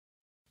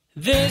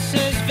This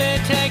is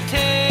Vittek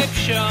Tape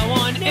Show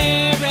on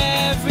air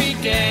every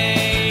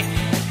day.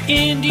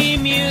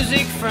 Indie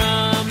music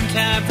from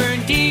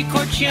Tavern di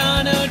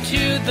Corciano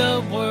to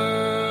the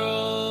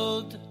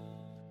world.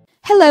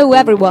 Hello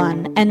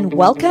everyone and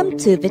welcome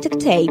to Vittek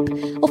Tape,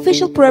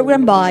 official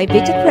program by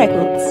Vittek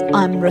Records.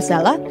 I'm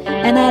Rosella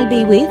and I'll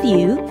be with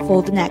you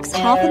for the next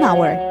half an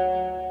hour.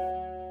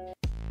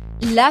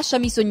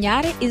 Lasciami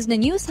Sognare is the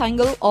new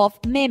single of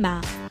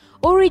MEMA,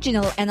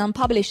 original and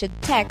unpublished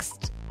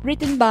text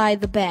written by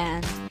the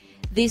band.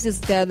 This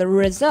is the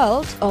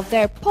result of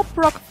their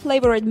pop-rock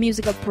flavored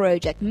musical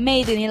project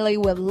made in Italy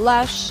with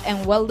lush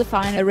and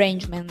well-defined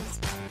arrangements.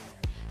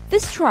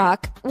 This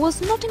track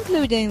was not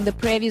included in the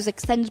previous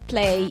extended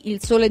play Il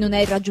Sole non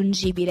è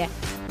irraggiungibile,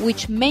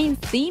 which main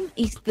theme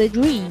is the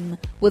dream,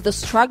 with the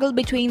struggle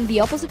between the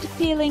opposite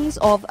feelings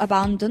of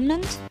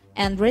abandonment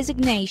and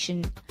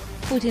resignation,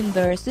 put in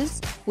verses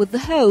with the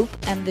hope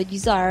and the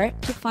desire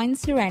to find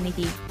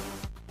serenity.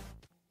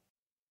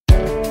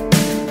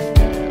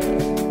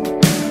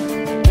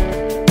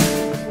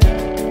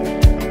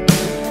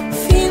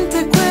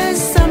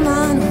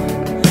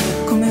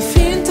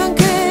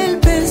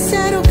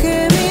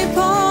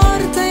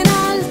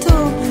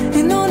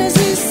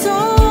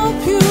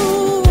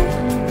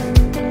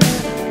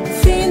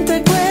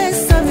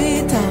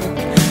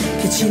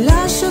 Ci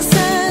lascio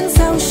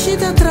senza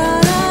uscita tra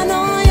la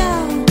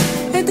noia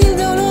ed il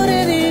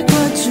dolore di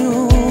qua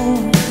giù.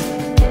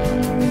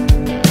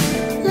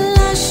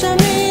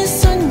 Lasciami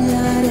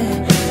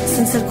sognare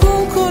senza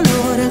alcun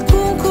colore.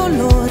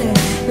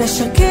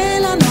 Lascia che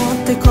la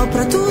notte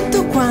copra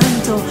tutto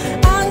quanto,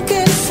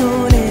 anche il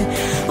sole.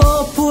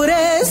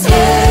 Oppure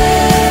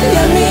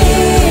svegliami,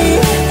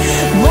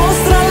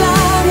 mostra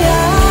la mia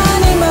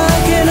anima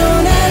che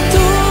non è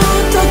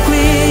tutto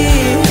qui.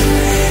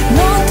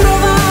 Non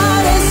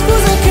trovare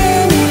scuse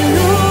che mi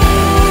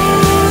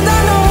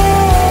illudano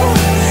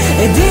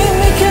e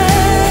dimmi che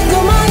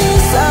domani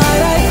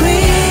sarai qui.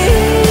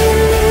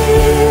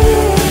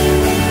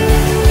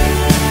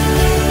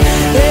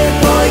 E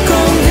poi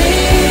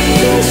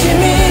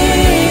convincimi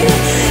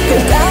che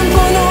il tempo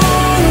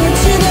non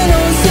uccide,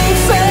 non si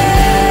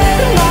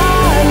ferma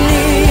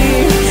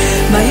lì,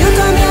 ma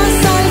aiutami a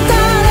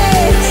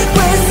saltare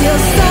questi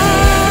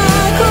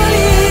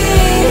ostacoli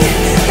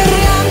e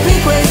riempi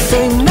questo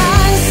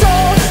immenso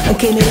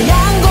anche negli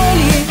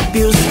angoli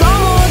più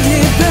scomodi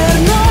per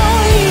noi.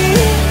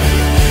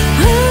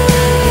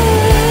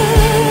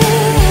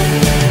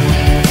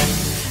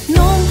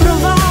 Non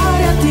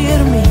provare a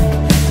dirmi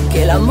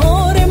che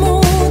l'amore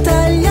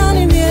muta gli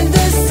animi e il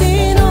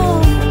destino,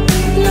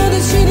 lo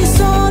decidi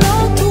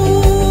solo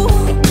tu.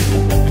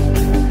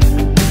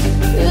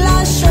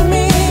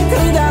 Lasciami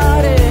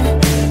gridare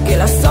che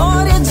la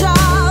storia è già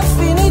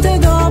finita e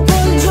dopo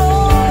il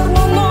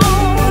giorno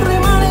non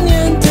rimane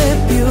niente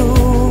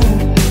più.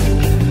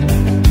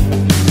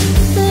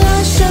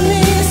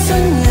 Lasciami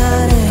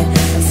sognare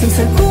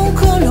senza alcun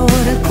colore.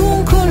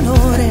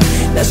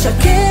 Lascia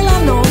che la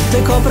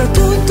notte copra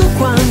tutto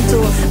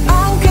quanto,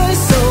 anche il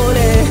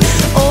sole.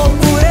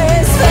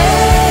 Oppure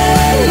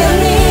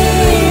svegliami,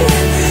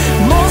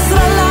 mostra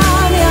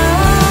la mia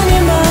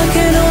anima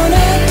che non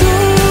è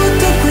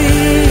tutto qui.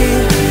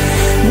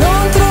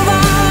 Non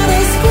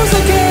trovare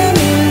scuse che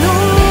mi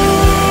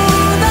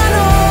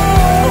illudano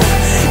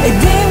e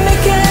dimmi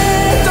che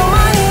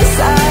domani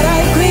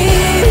sarai qui.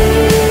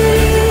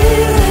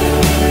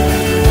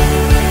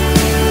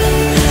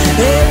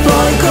 E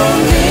poi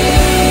convincimi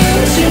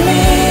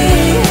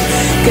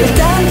che il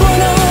tempo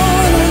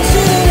non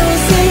uccide, non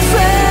si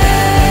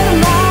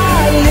ferma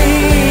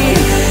lì,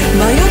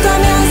 ma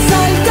aiutami a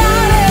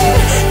saltare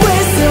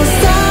questi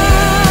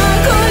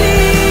ostacoli,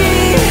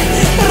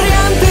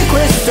 riempi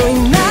questo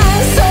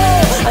immenso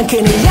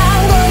anche negli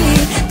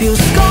angoli più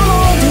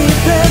scomodi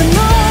per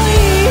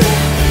noi.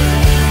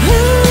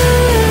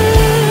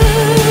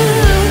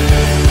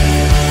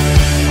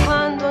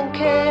 Quando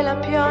anche la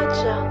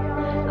pioggia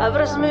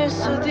avrà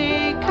smesso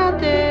di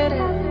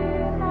cadere,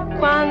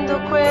 quando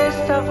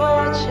questa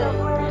voce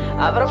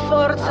avrà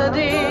forza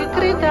di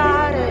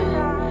gridare,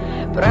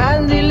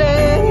 prendi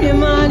le mie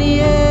mani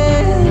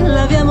e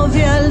laviamo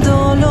via il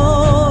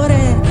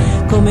dolore.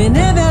 Come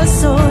neve al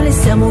sole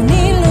siamo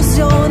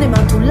un'illusione, ma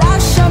tu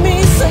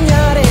lasciami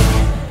sognare.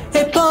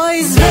 E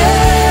poi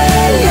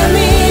svegliami,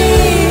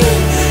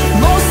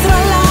 mostra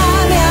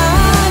la mia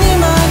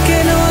anima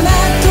che non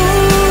è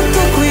tutto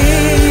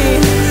qui.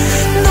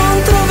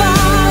 Non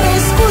trovare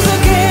scuse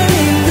che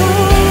mi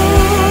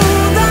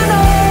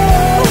illudano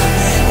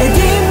e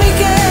dimmi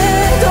che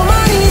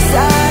domani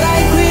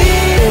sarai qui.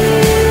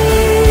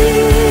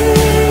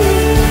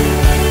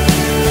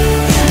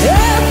 E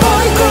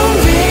poi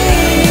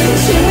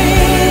convincimi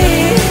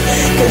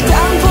che il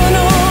tempo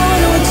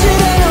non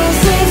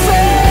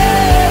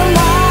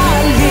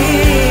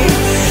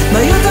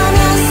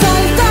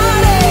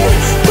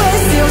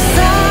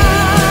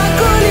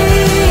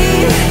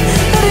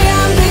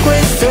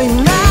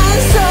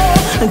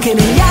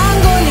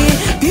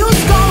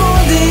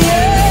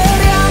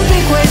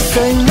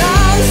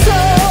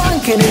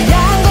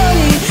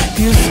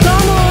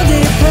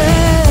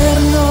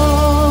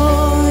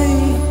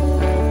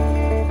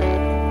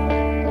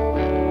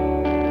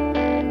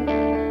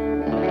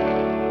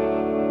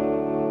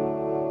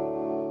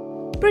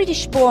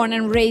British-born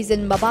and raised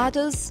in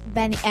Barbados,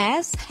 Benny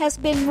S. has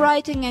been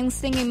writing and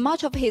singing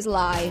much of his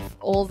life.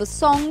 All the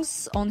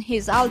songs on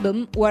his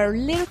album were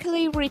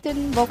lyrically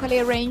written, vocally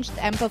arranged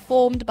and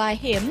performed by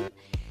him,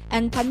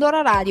 and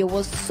Pandora Radio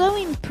was so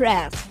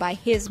impressed by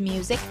his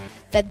music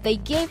that they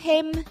gave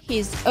him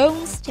his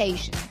own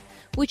station,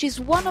 which is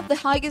one of the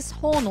highest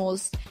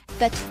honors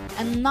that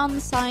a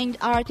non-signed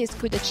artist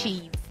could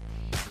achieve.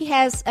 He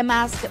has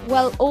amassed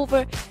well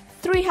over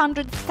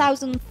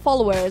 300,000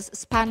 followers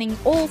spanning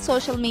all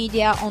social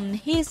media on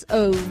his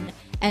own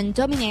and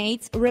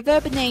dominates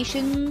Reverb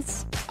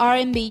Nation's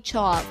R&B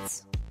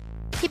charts.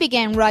 He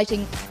began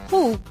writing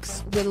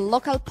hooks with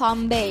local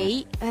Palm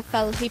Bay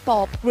FL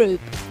hip-hop group,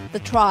 The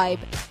Tribe,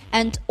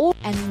 and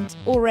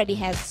already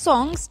has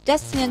songs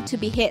destined to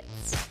be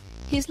hits.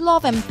 His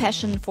love and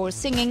passion for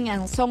singing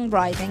and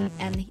songwriting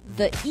and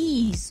the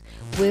ease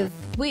with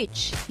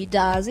which he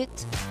does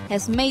it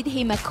has made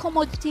him a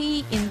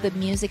commodity in the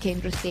music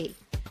industry.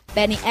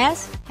 Benny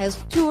S. has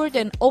toured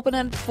and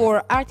opened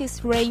for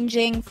artists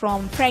ranging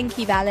from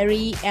Frankie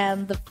Valli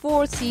and The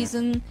Four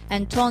Seasons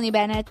and Tony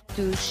Bennett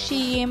to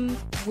Sheem,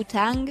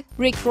 Wu-Tang,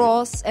 Rick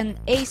Ross and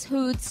Ace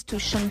Hoods to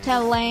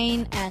Chantel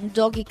Lane and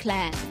Doggy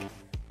Clang.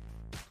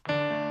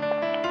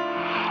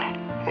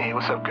 Hey,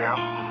 what's up, girl?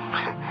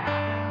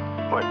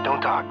 What?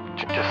 Don't talk.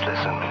 Just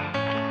listen.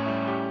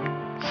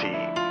 See,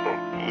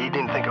 you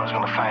didn't think I was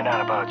gonna find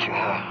out about you,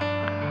 huh?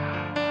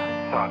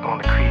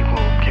 Going to creep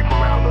and kick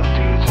around those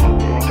dudes,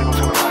 and you didn't think I was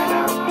gonna find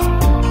out?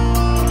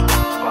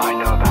 Well, I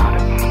know about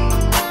it.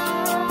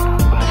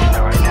 But listen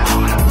to right now.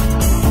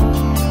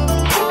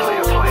 Can't play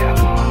a player.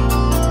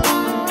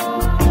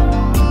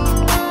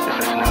 Just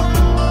listen up.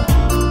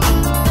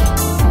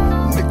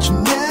 But you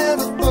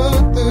never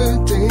thought the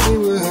day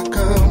would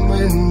come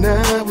when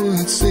I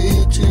would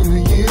say to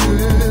you,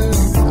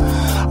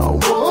 I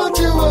want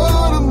you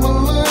out of my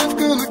life,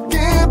 'cause I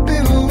can't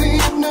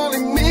believe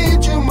nothing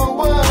made you my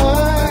wife.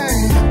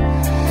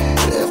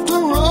 After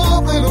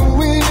all that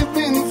we've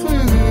been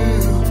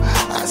through,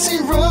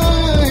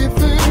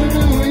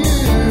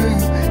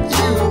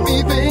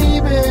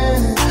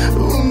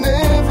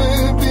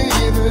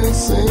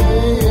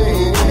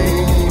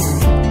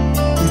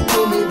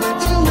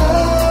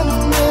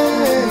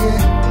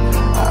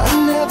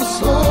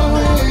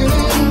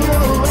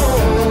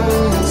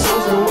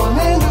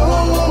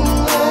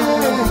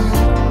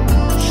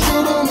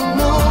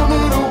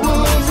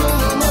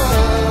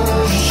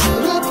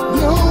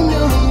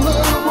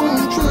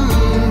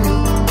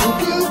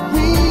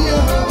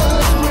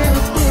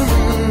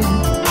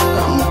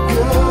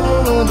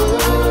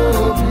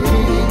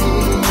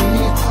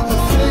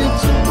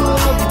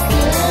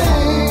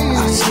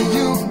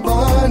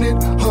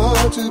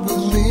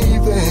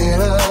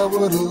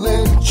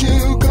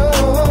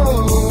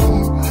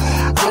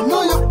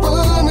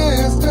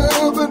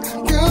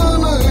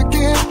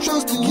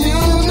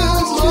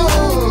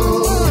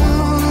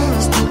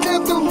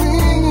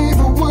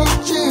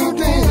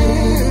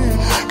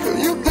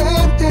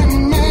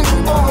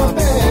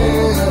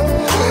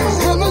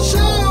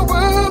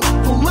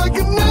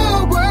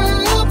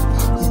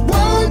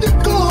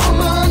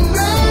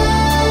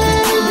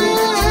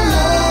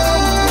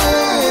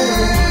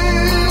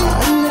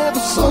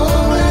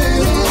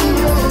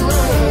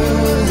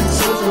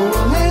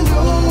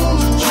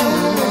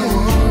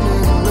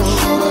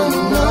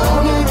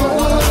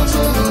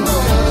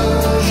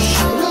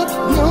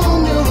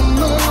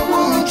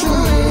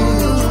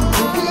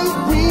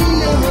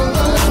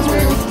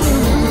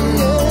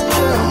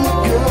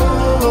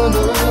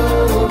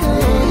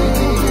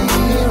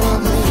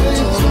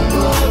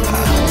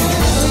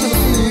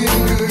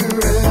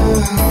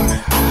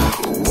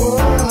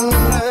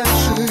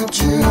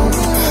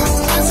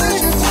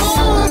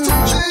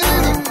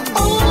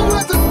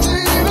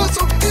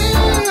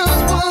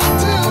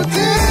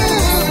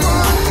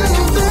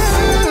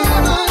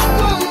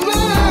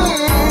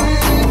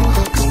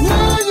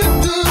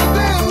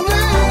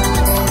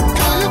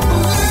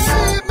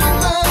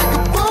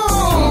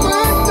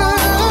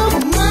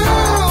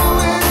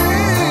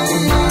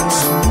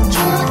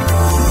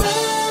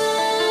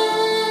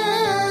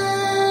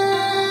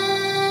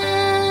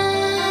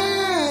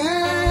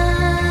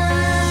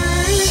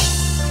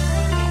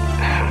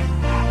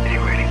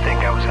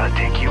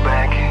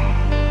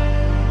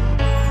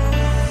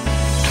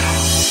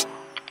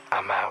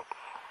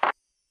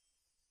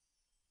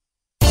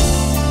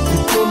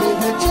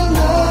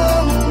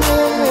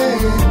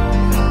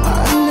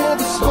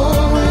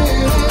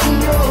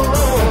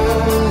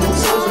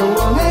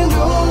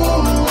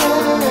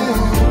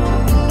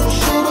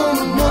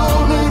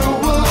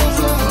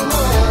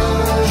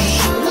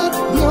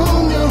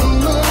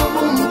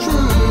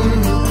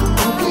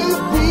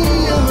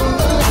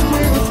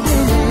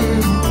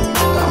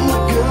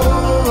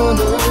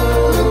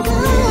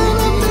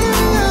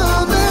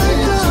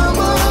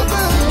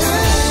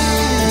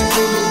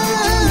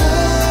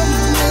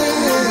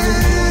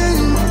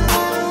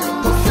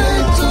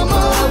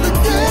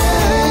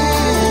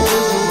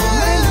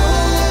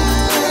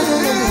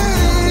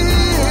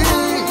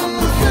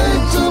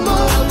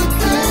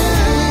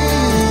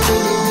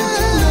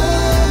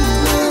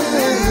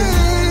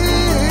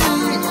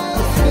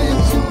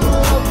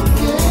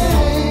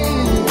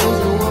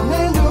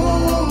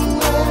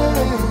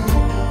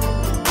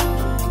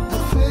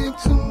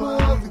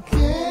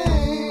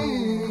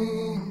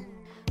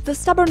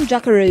 stubborn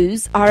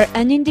Jakaroos are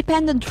an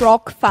independent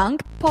rock,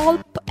 funk,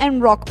 pulp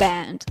and rock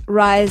band,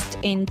 raised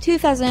in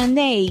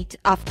 2008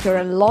 after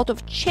a lot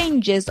of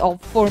changes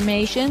of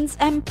formations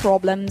and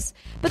problems,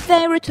 but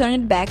they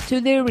returned back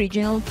to the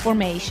original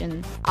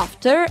formation.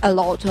 After a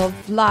lot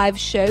of live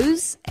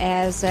shows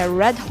as a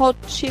Red Hot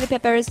Chili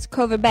Peppers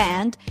cover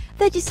band,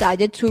 they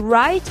decided to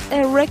write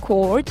and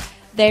record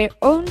their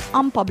own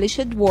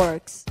unpublished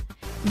works.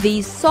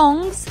 These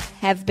songs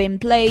have been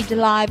played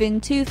live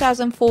in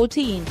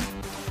 2014,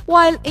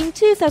 while in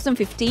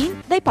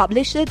 2015 they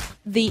published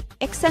the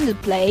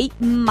extended play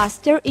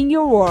Master in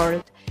Your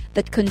World,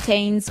 that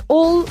contains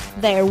all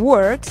their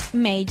works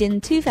made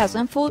in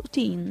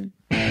 2014.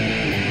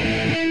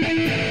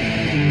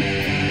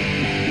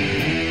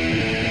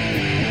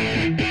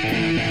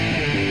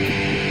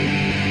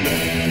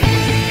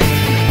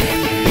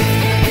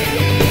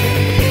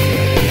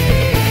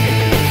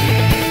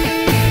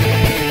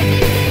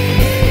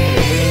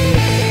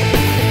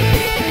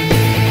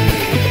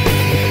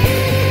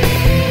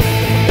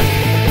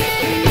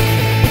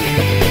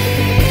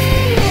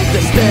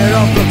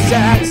 Of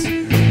success,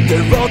 the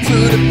road to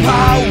the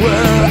power,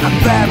 I'm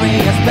very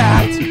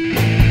aspect.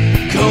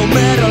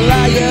 Commit a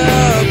liar,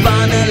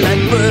 banner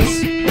like Bruce.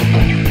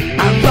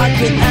 I'm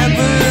fucking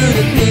ever,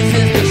 this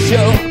is the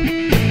show.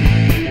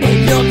 In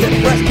your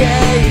depressed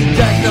case,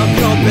 there's no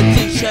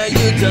competition,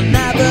 you don't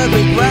ever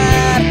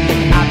regret.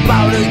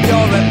 About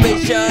your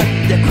ambition,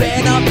 the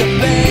queen of the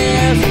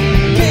bears.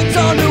 Kids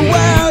on the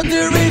world,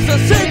 there is a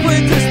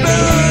secret to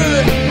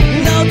spare.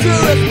 Now to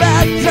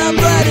respect, I'm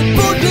ready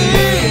for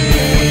this.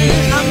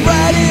 I'm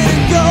ready to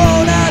go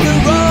down the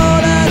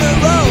road and the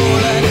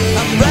rolling.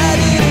 I'm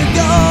ready to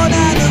go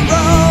down the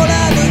road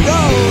and the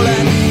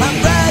rolling. I'm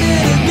ready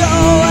to go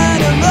and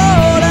the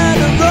road and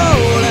the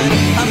rolling.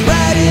 I'm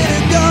ready to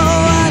go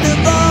and the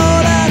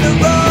road and the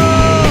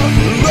roll.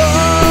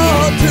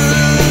 Road to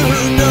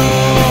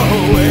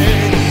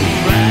nowhere.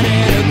 I'm ready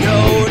to go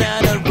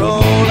down the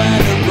road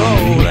and the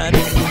rolling.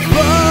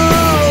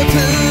 Road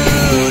to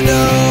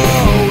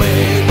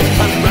nowhere.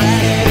 I'm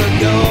ready to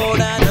go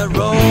down the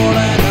road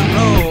and the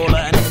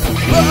rolling.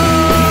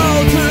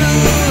 Road to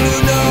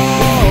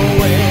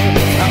nowhere.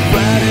 I'm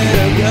ready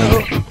to go.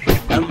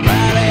 I'm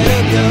ready to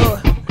go.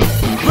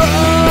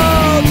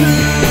 Road to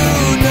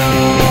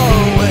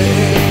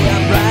nowhere.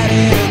 I'm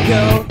ready to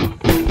go.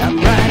 I'm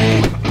ready.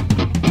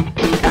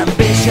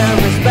 Ambition,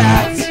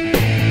 respect.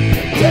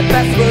 The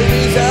best for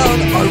reason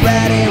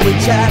already we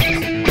check.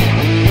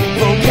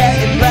 Forget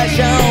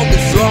impression, the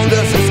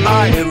strongest is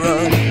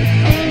iron.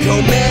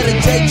 Commit a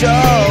day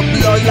job,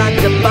 blow like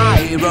the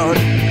Byron.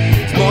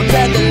 It's more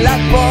than the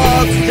luck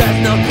box, there's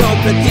no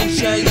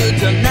competition, you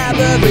don't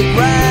ever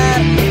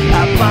regret.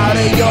 About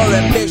your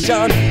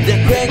ambition, the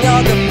queen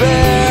of the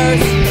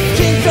bears.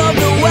 Kings of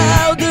the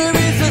world, there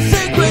is a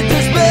secret to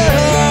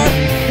spare.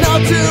 Not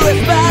to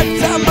respect,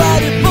 I'm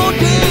ready for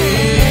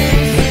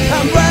this.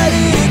 I'm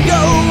ready to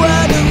go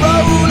and the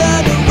roll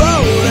and the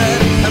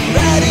rolling. I'm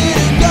ready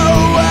to go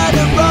and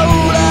the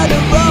roll and the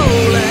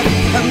rolling.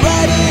 I'm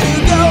ready to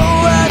go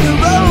and the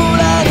roll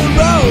and the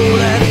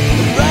rolling.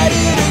 I'm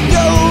ready to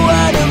go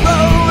and the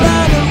roll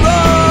and the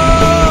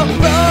roll.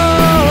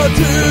 Roll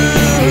to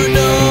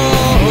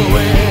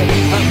nowhere.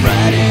 I'm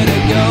ready to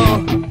go.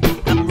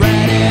 I'm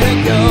ready to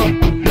go.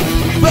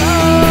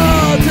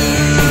 Roll to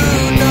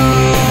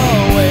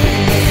nowhere.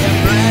 I'm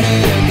ready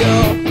to go.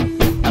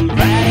 I'm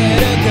ready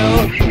to go.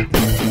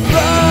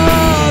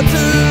 Roll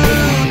to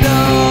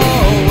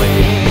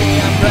nowhere.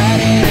 I'm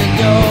ready to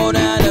go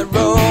down the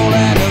roll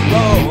and the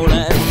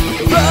rolling.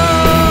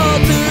 Roll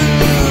to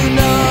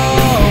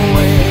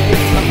nowhere.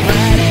 I'm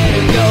ready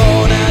to go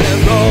down the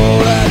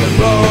roll and the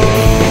roll. Roll to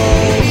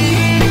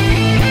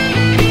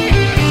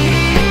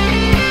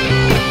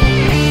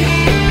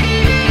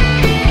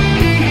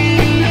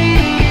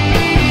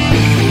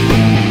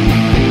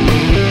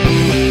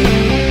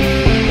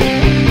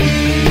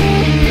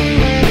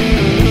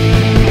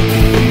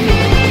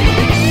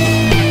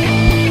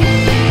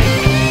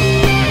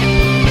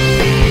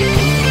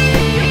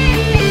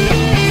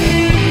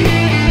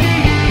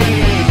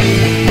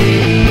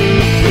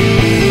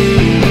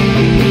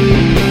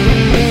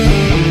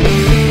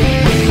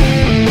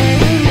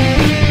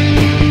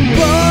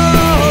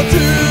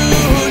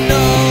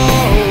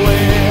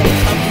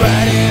I'm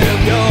ready to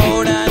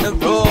go down the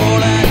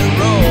roll and the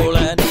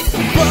rolling.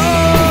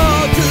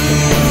 Roll to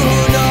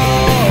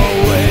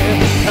nowhere.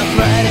 I'm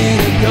ready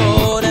to go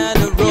down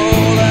the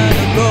roll and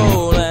the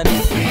rolling.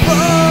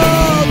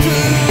 Roll to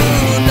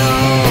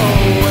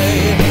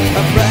nowhere.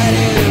 I'm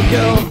ready to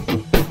go.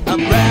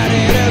 I'm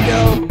ready to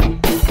go.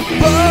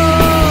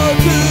 Roll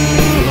to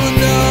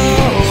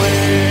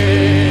nowhere.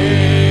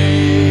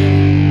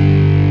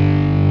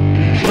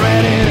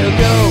 Ready to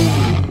go.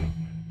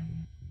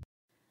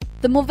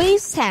 The Mauvais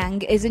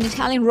sang is an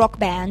Italian rock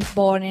band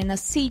born in a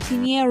city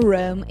near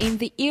Rome in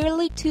the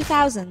early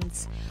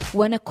 2000s,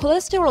 when a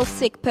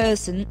cholesterol-sick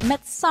person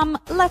met some,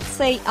 let's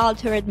say,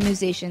 altered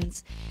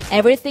musicians.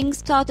 Everything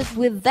started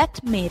with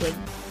that meeting.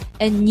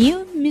 a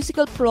new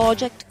musical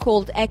project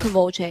called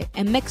Ecovoce,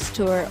 a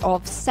mixture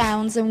of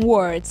sounds and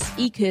words,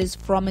 echoes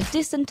from a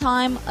distant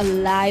time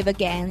alive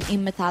again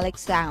in metallic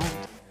sound.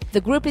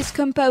 The group is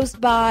composed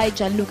by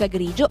Gianluca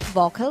Grigio,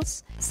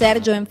 vocals,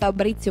 Sergio and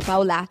Fabrizio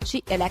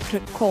Paolacci,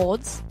 electric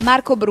chords,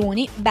 Marco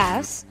Bruni,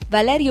 bass,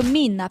 Valerio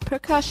Minna,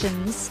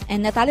 percussions,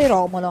 and Natale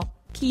Romolo,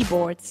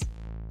 keyboards.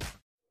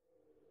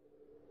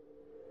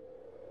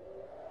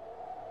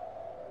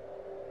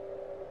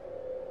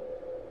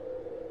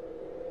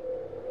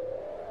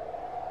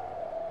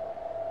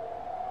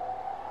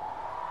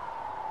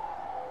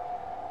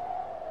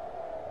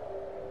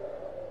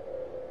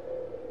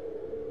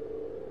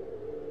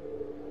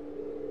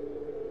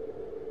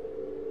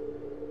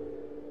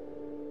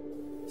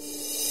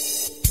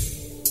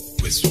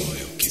 Quei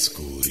suoi occhi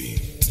scuri,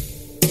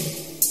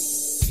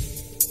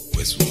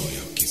 quei suoi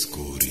occhi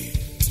scuri,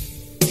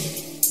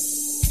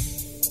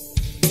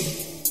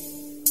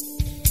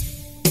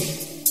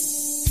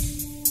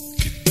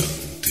 che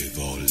tante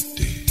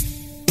volte,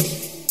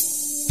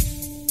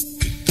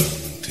 che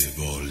tante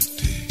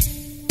volte,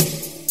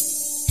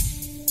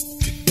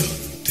 che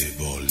tante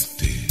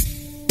volte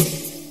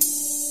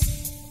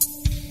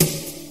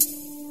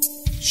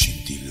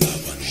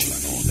scintillavano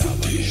la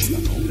notte.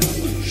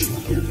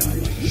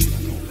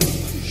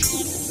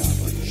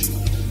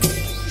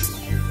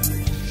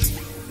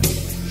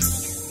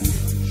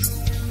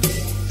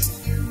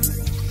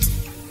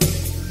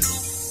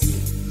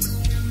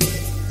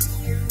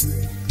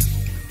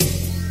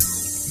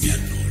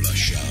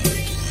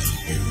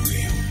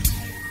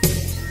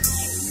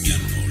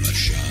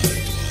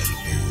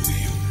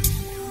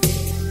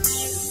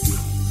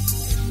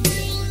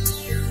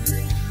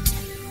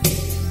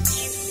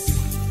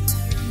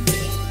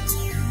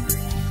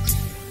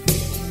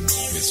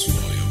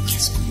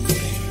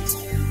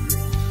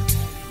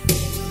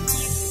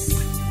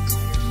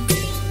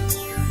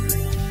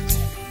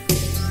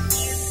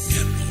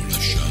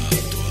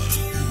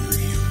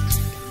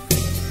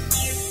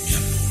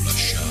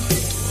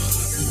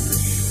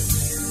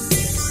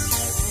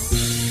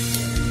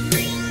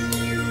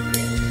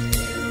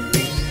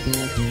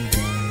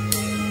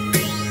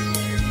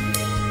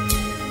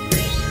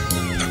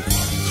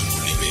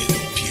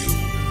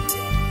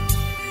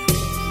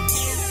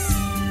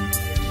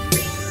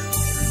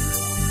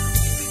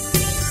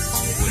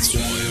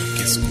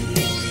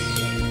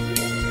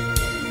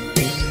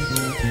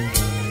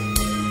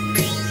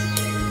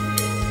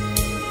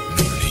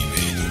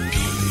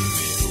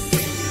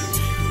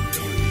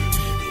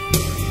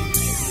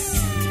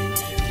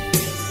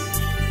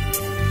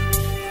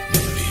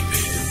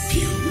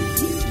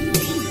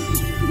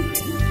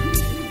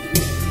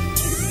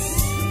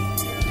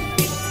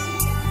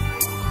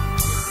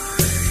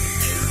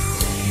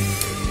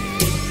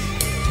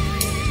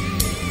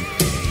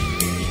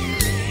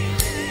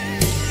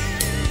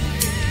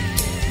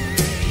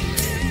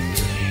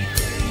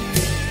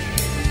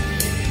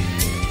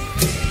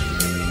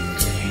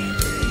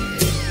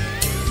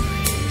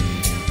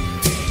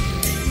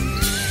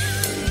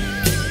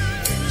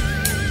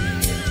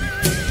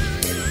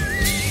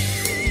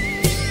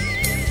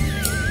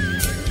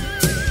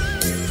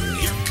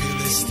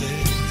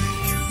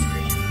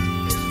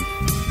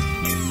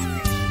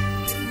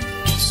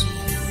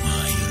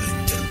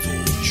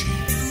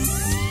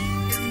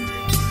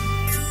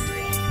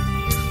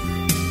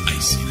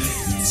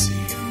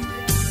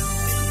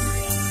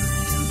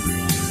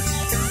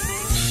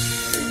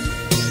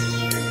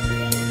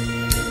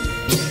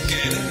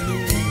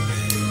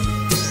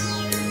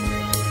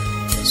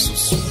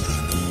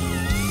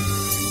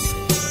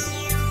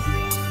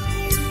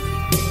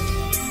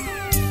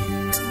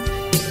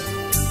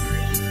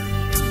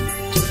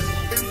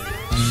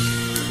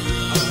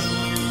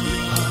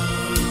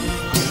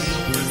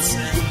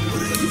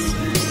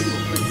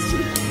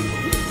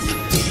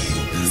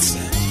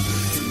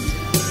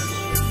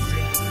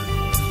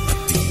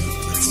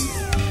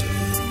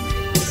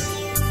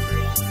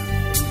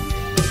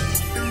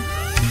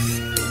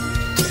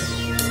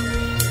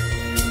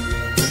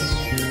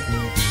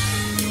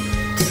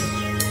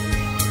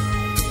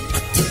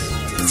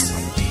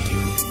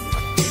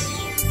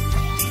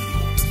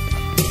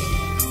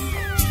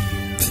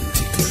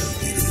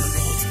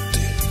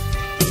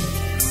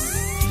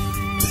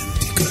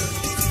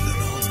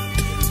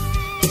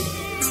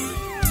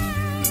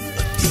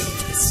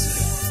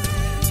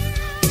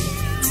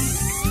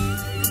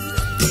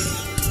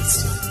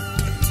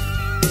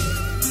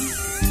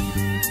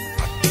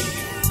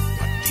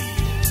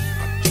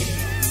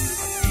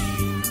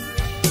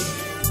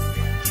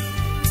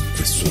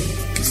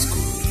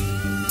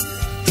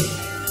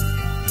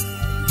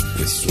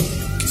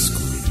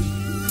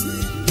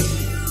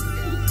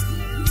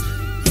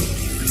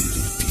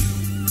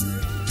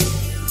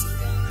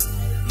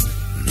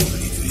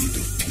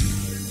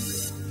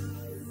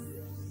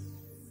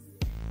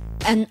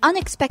 An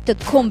unexpected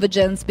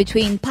convergence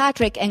between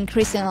Patrick and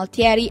Christian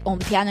Altieri on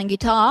piano and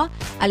guitar,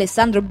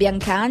 Alessandro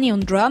Biancani on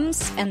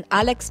drums, and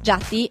Alex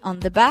Giatti on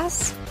the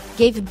bass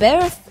gave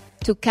birth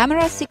to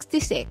Camera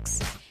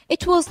 66.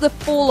 It was the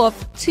fall of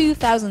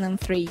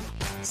 2003.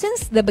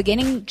 Since the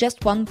beginning,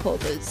 just one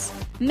purpose: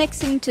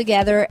 mixing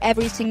together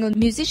every single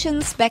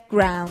musician's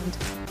background.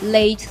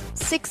 Late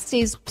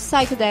 60s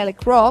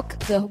psychedelic rock,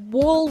 the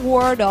whole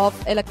world of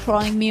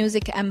electronic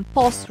music and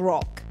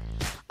post-rock.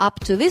 Up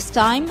to this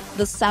time,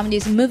 the sound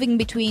is moving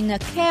between a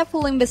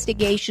careful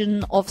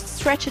investigation of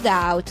stretched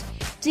out,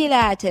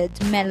 dilated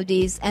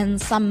melodies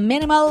and some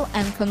minimal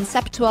and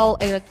conceptual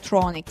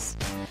electronics.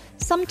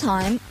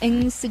 Sometimes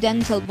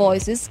incidental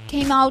voices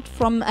came out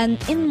from an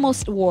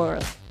inmost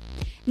world.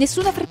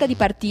 Nessuna fretta di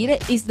partire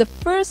is the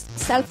first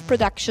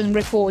self-production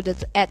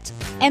recorded at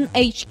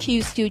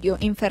NHQ Studio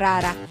in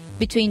Ferrara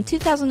between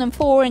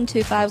 2004 and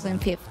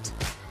 2005.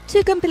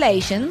 Two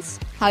compilations,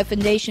 High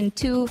Foundation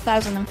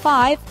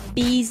 2005,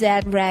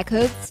 BZ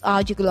Records,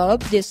 Addio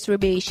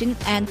Distribution,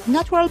 and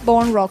Natural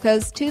Born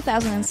Rockers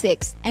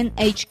 2006,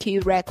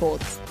 NHQ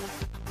Records.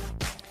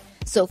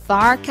 So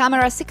far,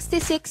 Camera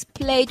 66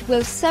 played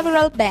with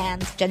several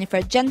bands: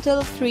 Jennifer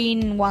Gentle,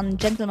 3-in-1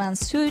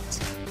 Gentleman's Suit,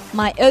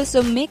 My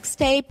Awesome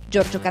Mixtape,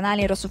 Giorgio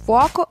Canali e Rosso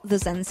Fuoco, The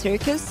Zen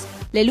Circus,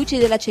 Le luci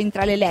della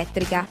centrale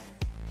elettrica.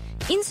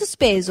 In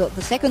Sospeso,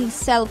 the second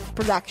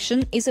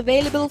self-production, is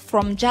available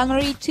from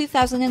January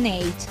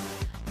 2008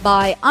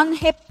 by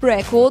Unhip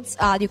Records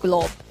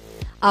Addio.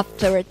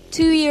 After a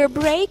 2-year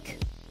break,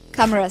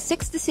 Camera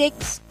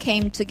 66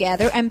 came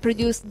together and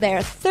produced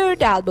their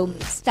third album,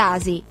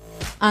 Stasi,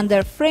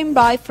 under Frame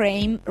by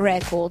Frame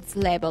Records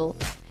label.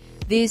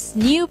 This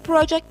new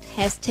project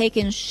has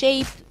taken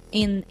shape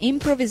in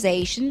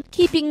improvisation,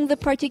 keeping the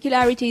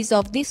particularities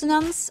of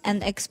dissonance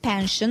and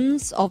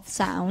expansions of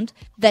sound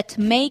that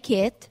make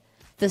it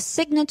the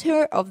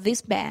signature of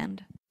this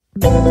band.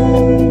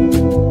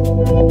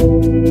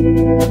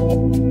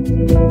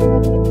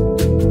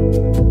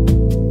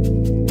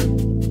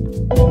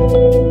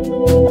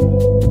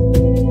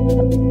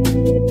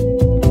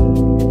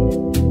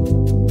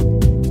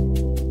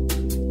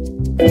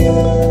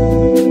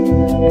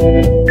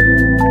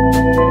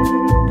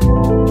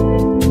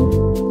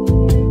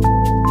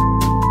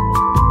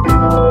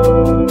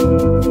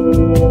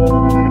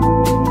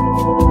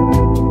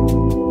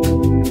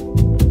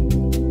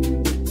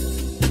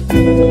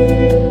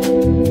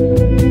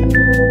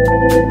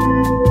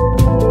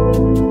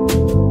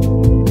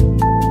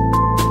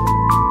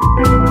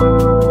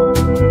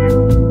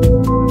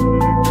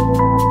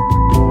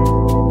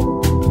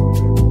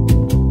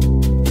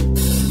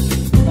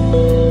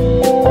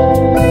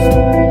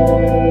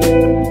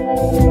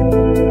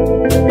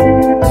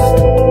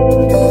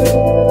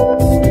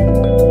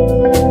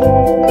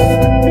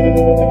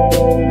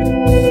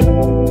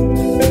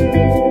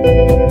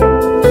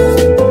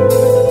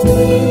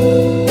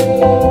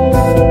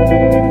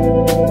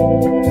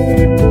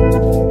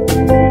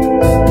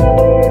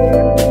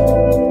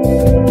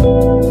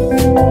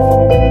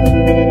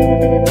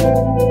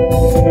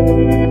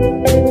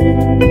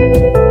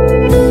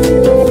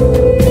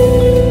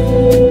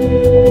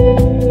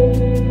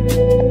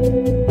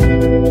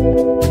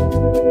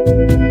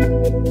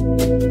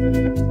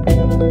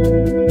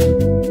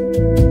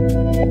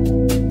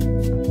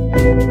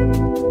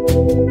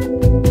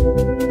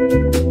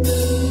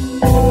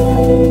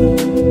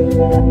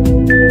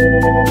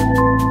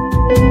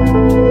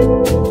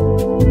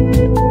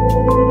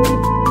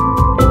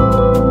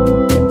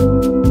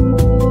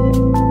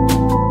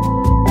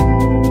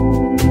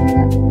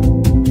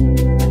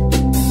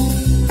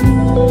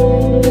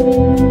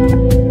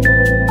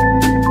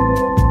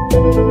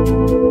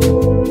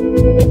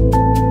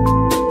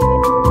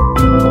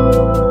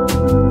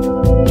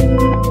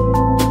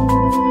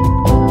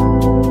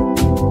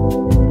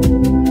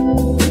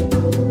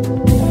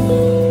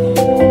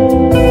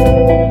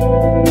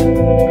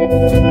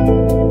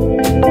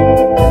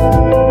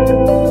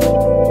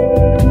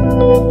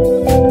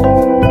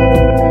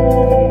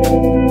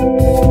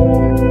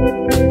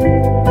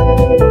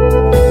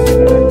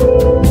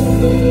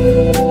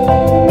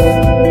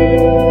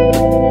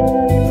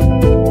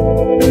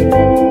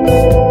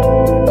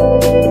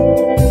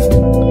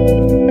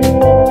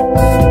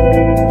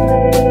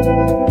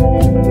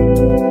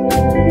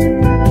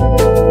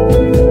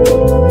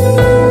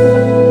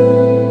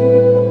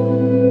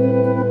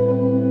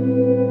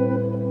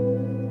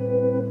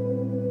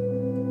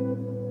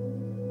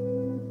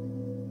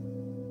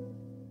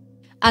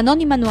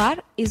 Anonima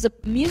Noire is a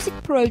music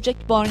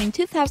project born in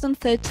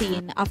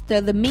 2013 after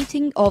the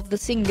meeting of the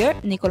singer,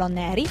 Nicolò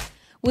Neri,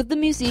 with the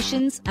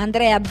musicians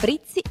Andrea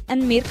Brizzi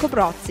and Mirko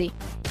Brozzi.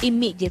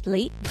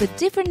 Immediately, the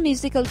different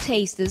musical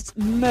tastes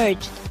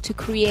merged to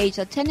create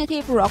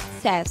alternative rock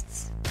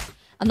tests.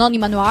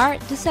 Anonima Noire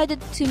decided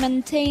to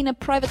maintain a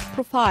private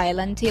profile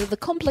until the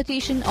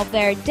completion of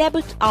their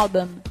debut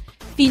album,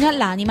 Fino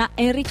all'anima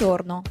e il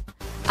ritorno,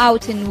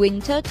 out in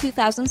winter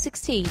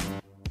 2016.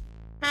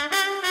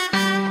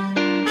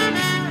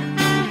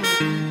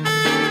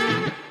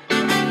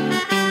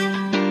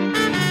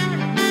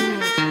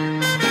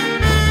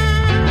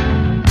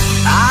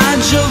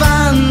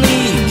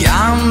 Giovanni,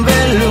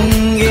 gambe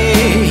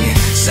lunghe,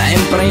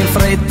 sempre in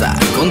fretta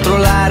contro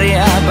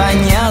l'aria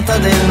bagnata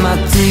del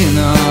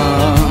mattino,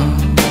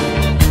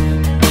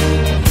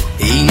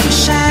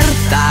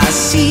 incerta fretta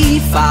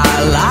si fa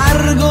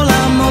largo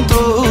la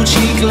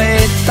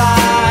motocicletta,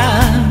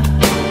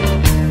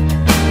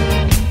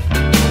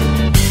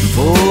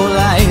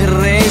 vola il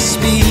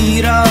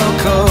respiro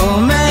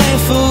come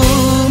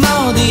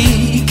fumo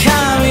di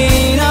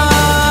camino.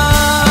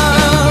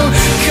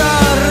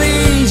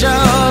 Corri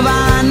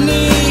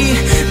Giovanni,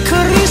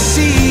 corri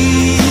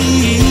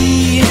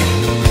sì,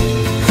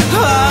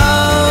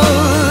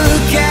 oh,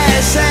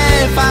 che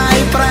se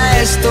fai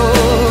presto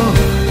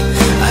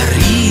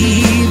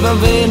arriva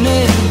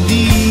venerdì.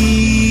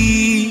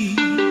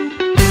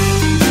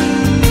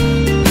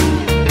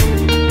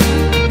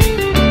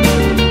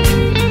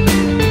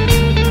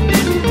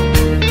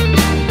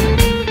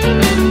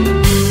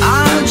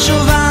 A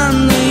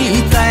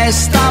Giovanni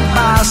testa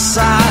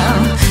bassa,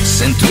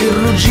 sento il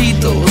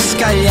ruggito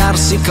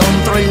scagliarsi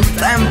contro il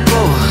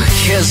tempo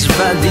che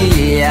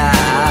sbadia,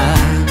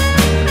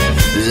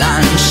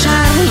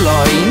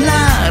 lanciarlo in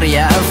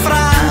aria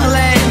fra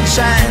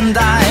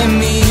leggenda e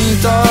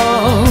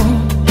mito,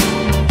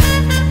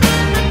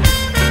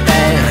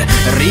 per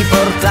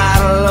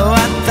riportarlo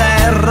a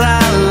terra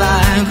alla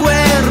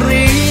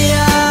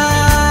guerriglia.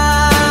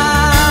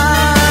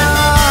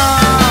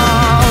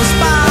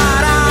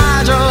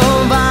 Spara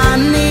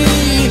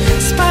Giovanni,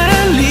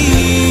 spara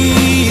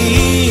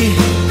lì,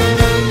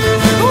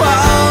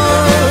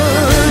 wow,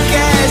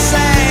 che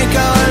se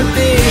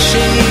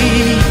colpisci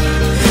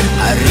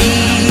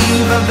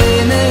arriva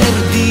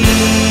venerdì.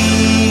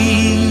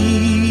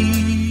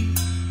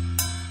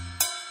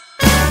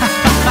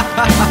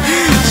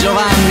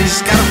 Giovanni,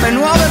 scarpe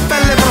nuove e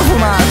pelle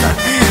profumata.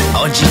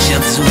 Oggi c'è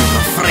azzurro,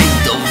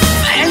 freddo,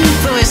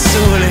 vento e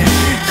sole.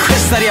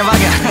 Quest'aria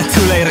vaga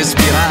tu l'hai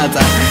respirata.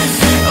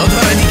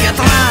 Odore di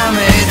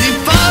catrame, di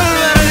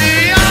polvere,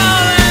 di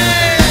ole.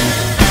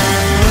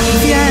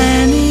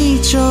 Vieni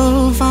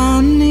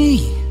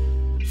Giovanni,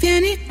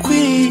 vieni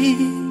qui.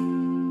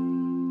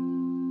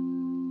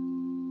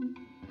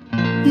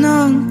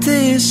 Non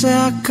ti sei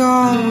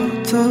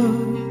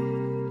accorto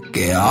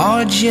che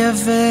oggi è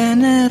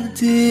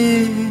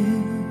venerdì?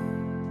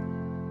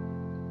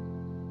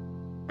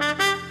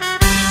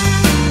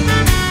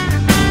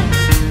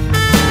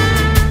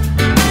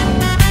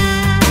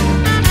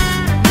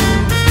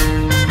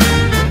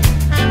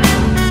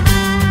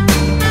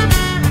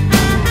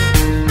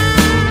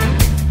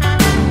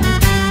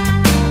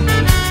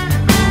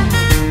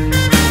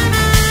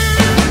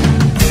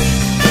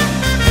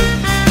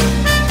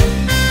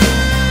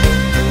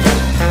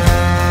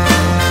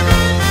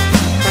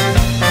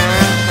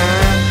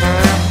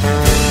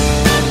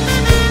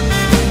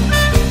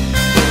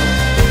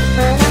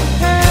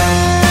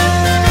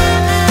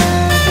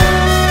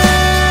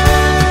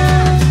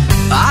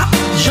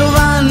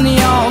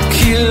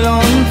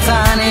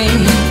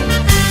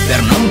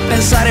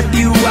 Pensare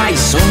più ai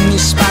sogni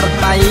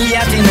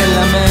sparpagliati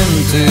nella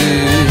mente,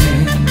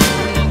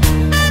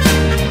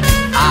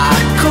 a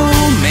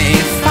come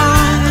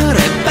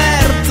fare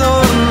per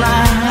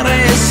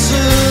tornare su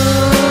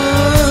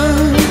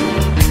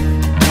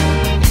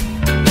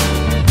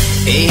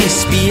e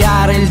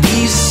spiare il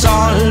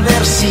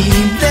dissolversi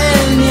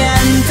del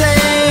niente.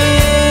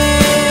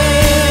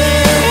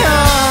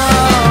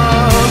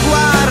 Oh,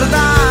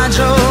 guarda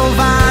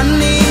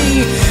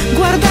Giovanni,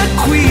 guarda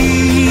qui.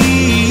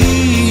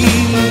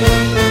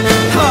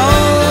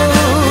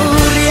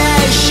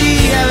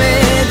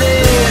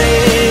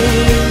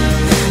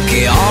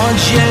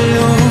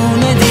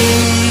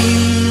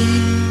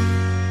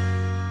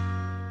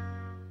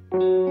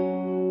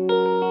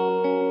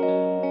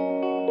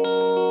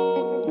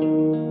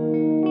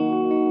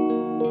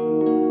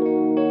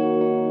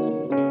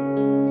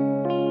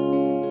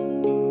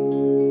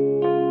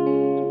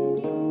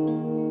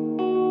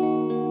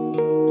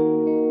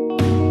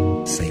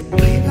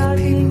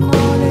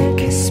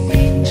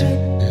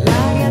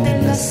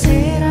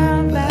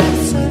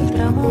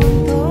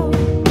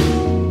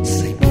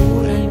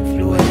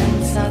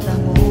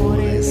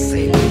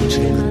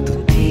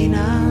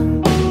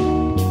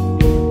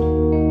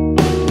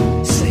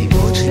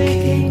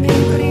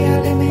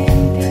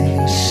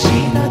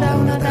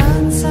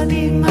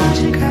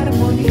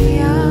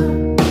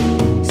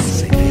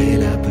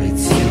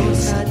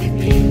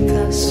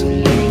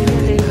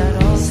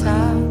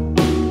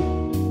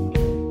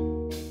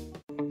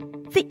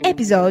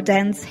 Episode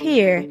ends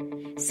here.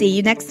 See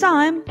you next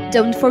time.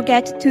 Don't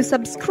forget to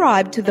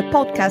subscribe to the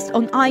podcast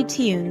on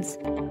iTunes.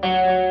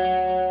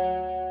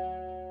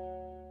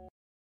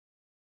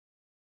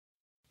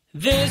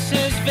 This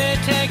is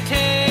Vittek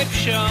Tape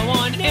Show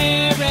on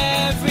air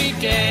every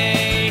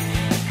day.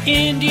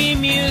 Indie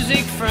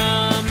music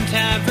from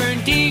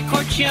Tavern di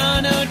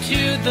Corciano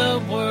to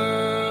the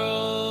world.